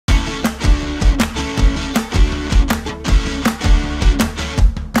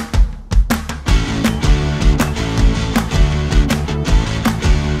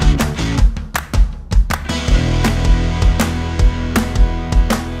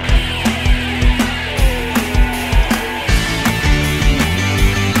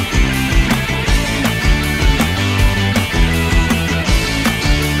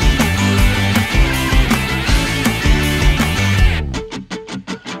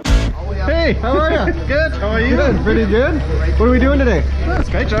Hey, how are you? Good, how are you? Good, pretty good. What are we doing today?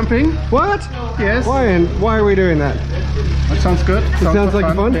 Sky jumping. What? Yes. Why and why are we doing that? That sounds good. It sounds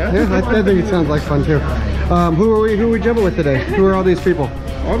like fun? Yeah, I think it sounds like fun too. Who are we jumping with today? Who are all these people?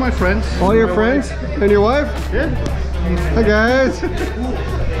 All my friends. All your friends? Wife. And your wife? Yeah. Hi guys.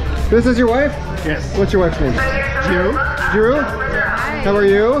 This is your wife? Yes. What's your wife's name? Drew. Drew? How are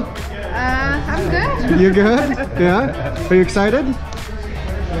you? I'm good. You good? Yeah? Are you excited?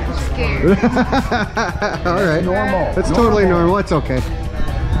 Scared. All right. Normal. It's totally normal. It's okay.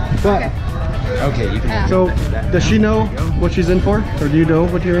 But, Okay, you can. so, does she know what she's in for? Or do you know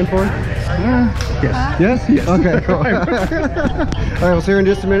what you're in for? Yes. Yes? Yes. Okay, cool. All right, we'll see her in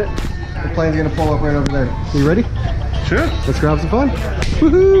just a minute. The plane's gonna pull up right over there. You ready? Sure. Let's grab some fun.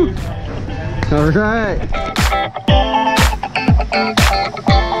 Woohoo! All right.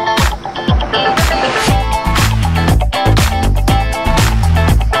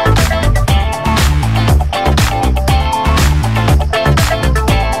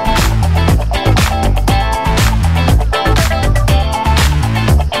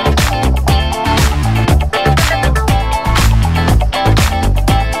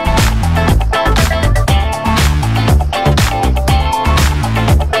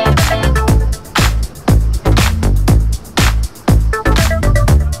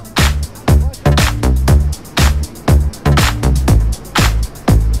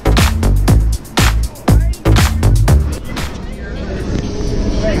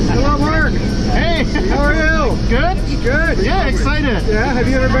 Good. Yeah, excited. Yeah, have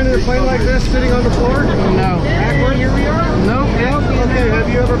you ever been in a plane like this, sitting on the floor? No. Backward? Here we are? No. Okay, have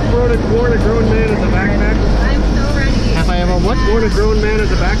you ever worn a grown man as a backpack? I'm so ready. Have I ever what? Worn a grown man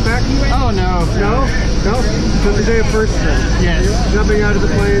as a backpack? Oh no. No? No? So today a first then. Yes. Jumping out of the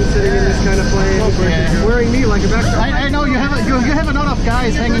plane, sitting in this kind of plane, Yeah. wearing me like a backpack. I know you have a lot of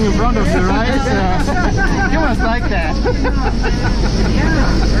guys hanging in front of you, right? You must like that.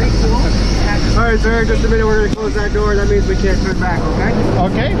 Yeah, very cool. All right, sir, just a minute, we're gonna close that door. That means we can't turn back, okay?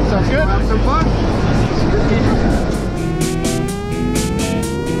 Okay, sounds good. Have some fun.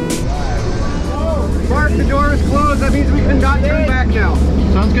 Mark, the door is closed. That means we cannot turn back now.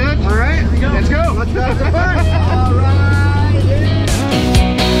 Sounds good. All right? Let's go. Let's have some fun. All right.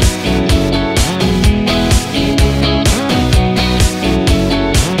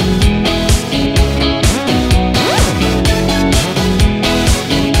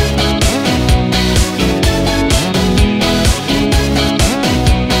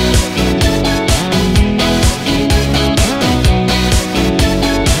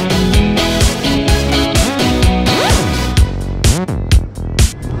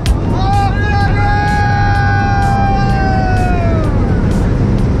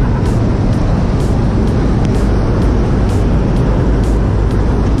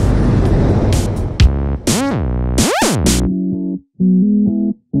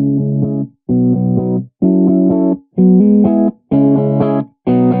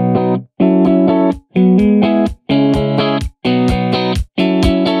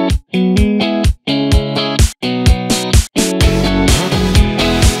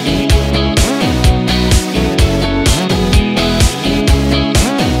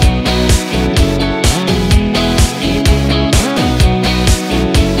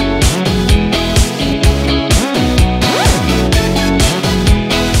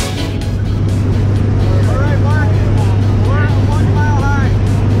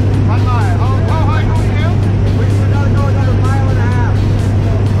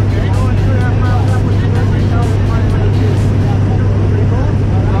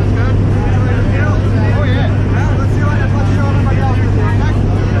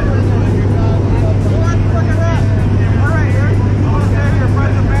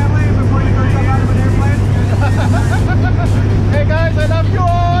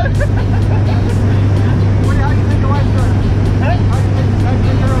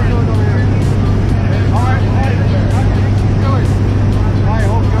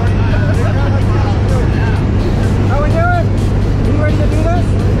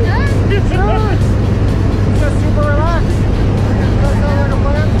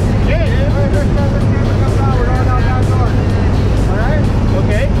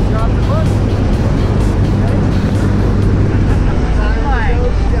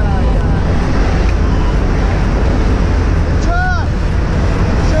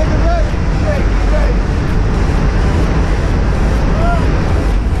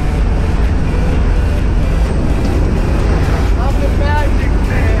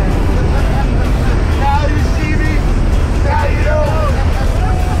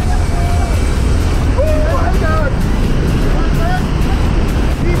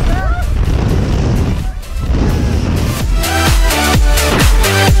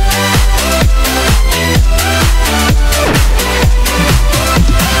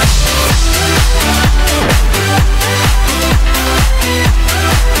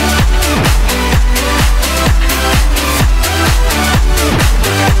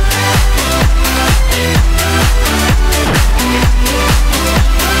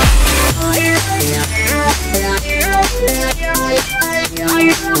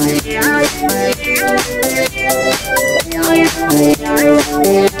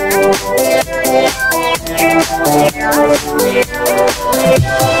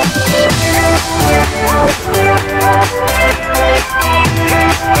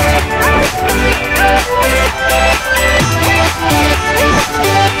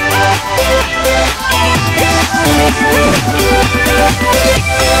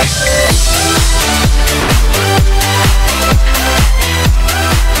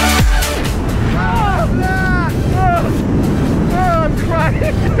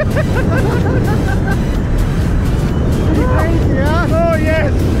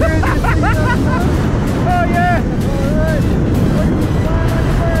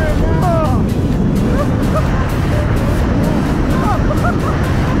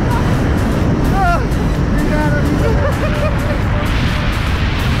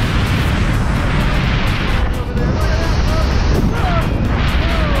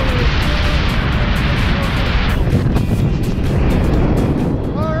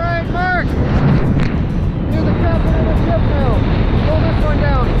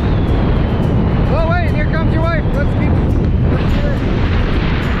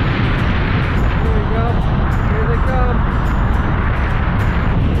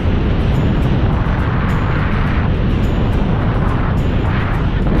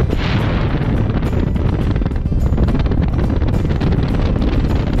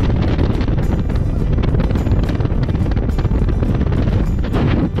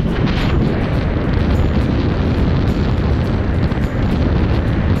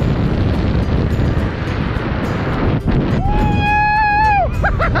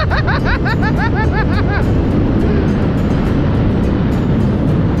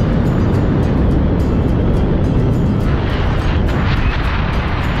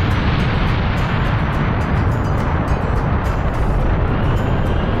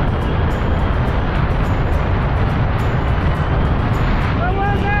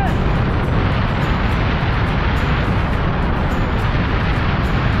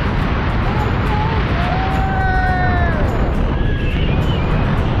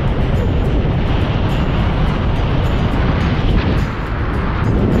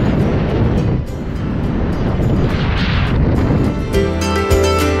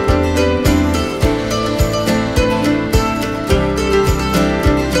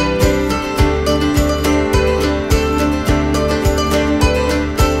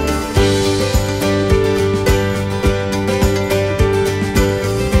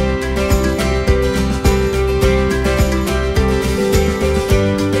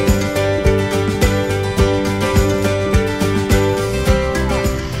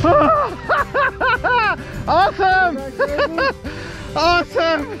 Awesome!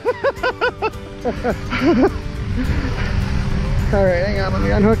 Awesome! Alright, hang on, let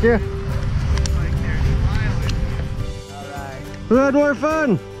me unhook you. We had more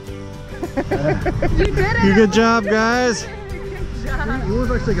fun! You did it! Good job, guys! Good job. It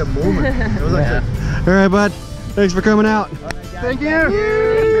was actually like a moment. It was like Alright, bud. Thanks for coming out. Thank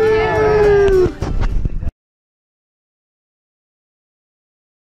you!